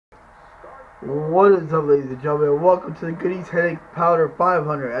What is up, ladies and gentlemen? Welcome to the Goodys Headache Powder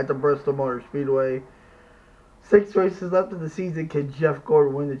 500 at the Bristol Motor Speedway. 6 races left in the season. Can Jeff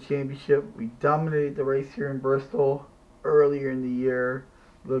Gordon win the championship? We dominated the race here in Bristol earlier in the year.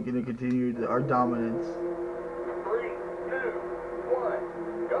 Looking to continue our dominance. 3, 2,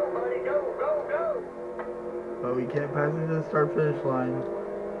 1. Go, buddy, go, go, go! But we can't pass it to the start-finish line.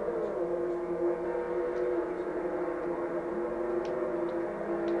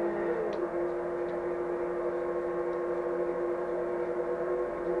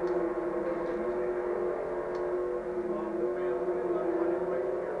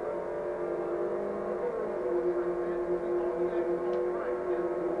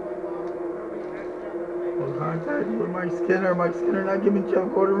 Contact with Mike Skinner. Mike Skinner not giving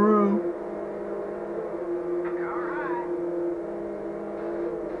Jeff Gordon room.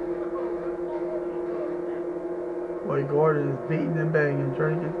 Boy, Gordon is beating and banging,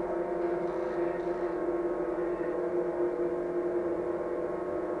 trying to get.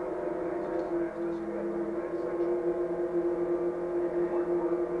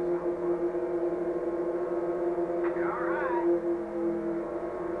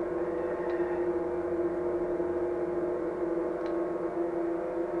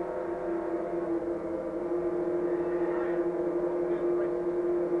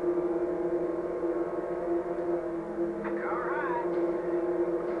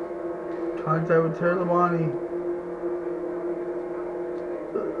 Contact with Terry Labonte.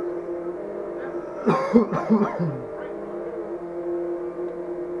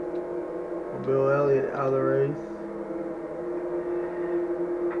 Bill Elliott out of the race.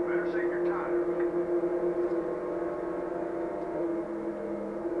 Better save your tire.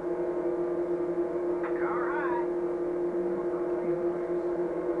 Car high.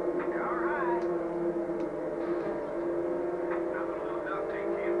 Car high. Nothing a little duct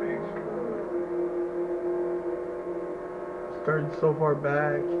tape can't fix. Starting so far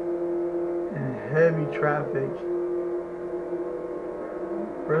back in heavy traffic.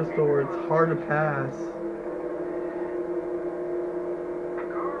 Bristol, where it's hard to pass.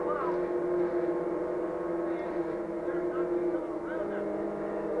 Car low.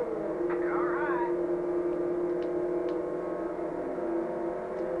 Car high.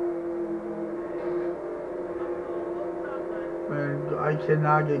 Man, I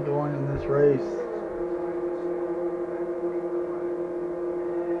cannot get going in this race.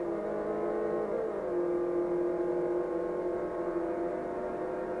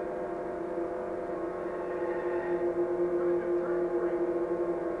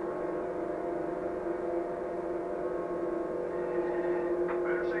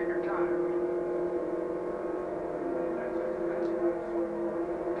 Better save your tire.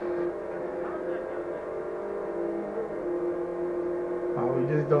 Oh, we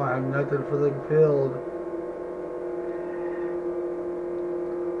just don't have nothing for the field.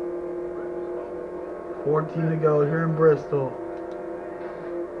 $14 to go here in Bristol.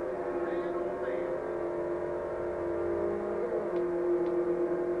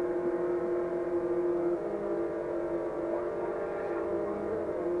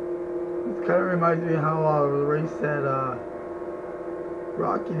 This kind of reminds me of how the race that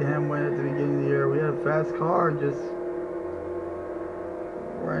Rockingham went at the beginning of the year. We had a fast car, just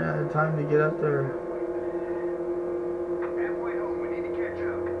ran out of time to get up there. Halfway home, we need to catch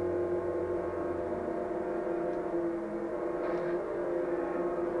up.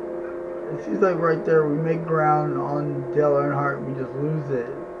 It seems like right there we make ground on Dale Earnhardt, we just lose it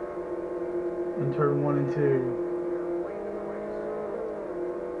in turn 1 and 2.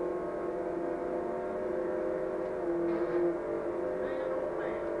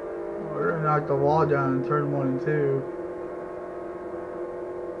 We're gonna knock the wall down in turn 1 and 2.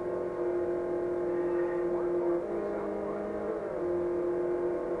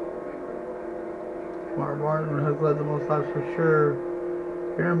 Mark Martin has led the most laps for sure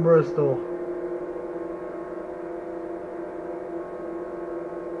here in Bristol.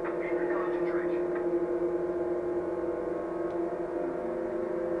 Keep your concentration.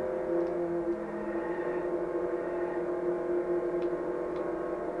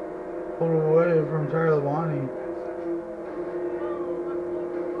 Pulled away from Terry Labonte.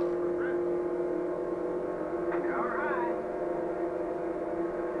 Car high.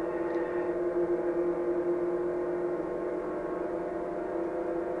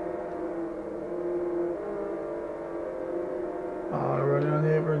 Running on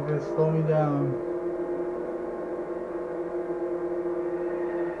the apron is gonna slow me down.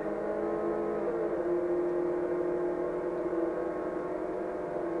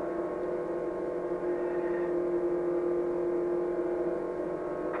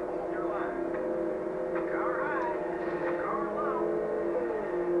 Hold your line.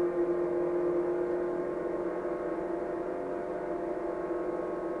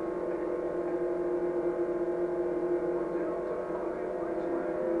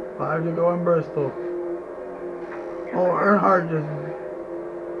 5 to go in Bristol. Oh, Earnhardt just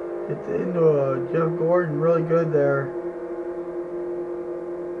gets into Jeff Gordon really good there.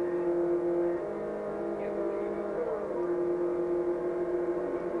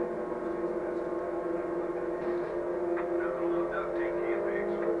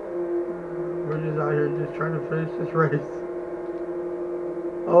 We're just out here just trying to finish this race.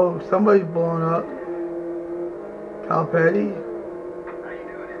 Oh, somebody's blowing up. Kyle Petty.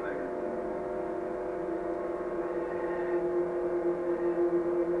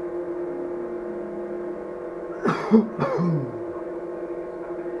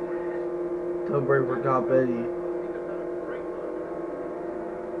 Tough break for Kyle Petty.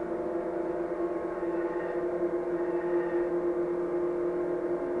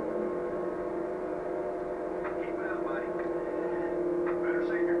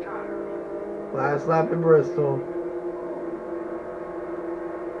 Last lap in Bristol.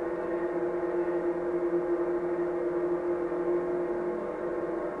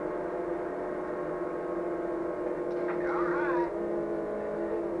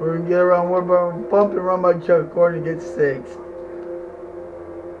 We're going to get around Woodburn, bump and run by Chuck Gordon to get 6th.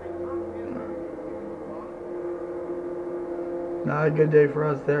 Not a good day for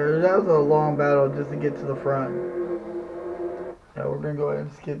us there. That was a long battle just to get to the front. Yeah, we're going to go ahead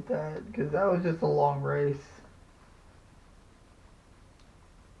and skip that because that was just a long race.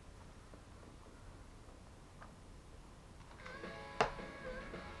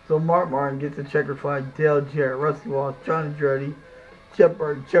 So Mark Martin gets a checkered flag. Dale Jarrett, Rusty Walsh, John Andretti, Jeff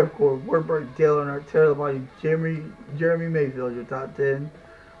Burke, Jeff Gordon, Warburg, Dale Earnhardt, Terry Labonte, Jeremy Mayfield, your top 10.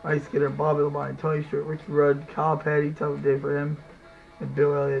 Mike Skinner, Bobby Labonte, Tony Stewart, Richie Rudd, Kyle Petty, tough day for him, and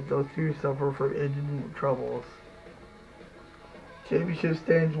Bill Elliott. Those two suffer from engine troubles. Championship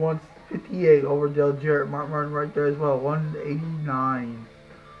stands 158 over Dale Jarrett, Mark Martin right there as well, 189.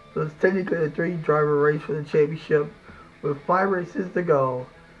 So it's technically a 3-driver race for the championship with 5 races to go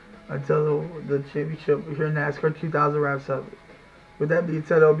until the championship here in NASCAR 2000 wraps up. With that being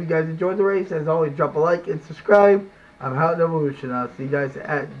said, I hope you guys enjoyed the race. As always, drop a like and subscribe. I'm HOWTONEVOLUTION. I'll see you guys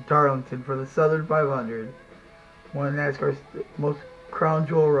at Darlington for the Southern 500. One of NASCAR's most crown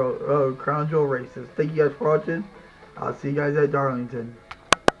jewel races. Thank you guys for watching. I'll see you guys at Darlington.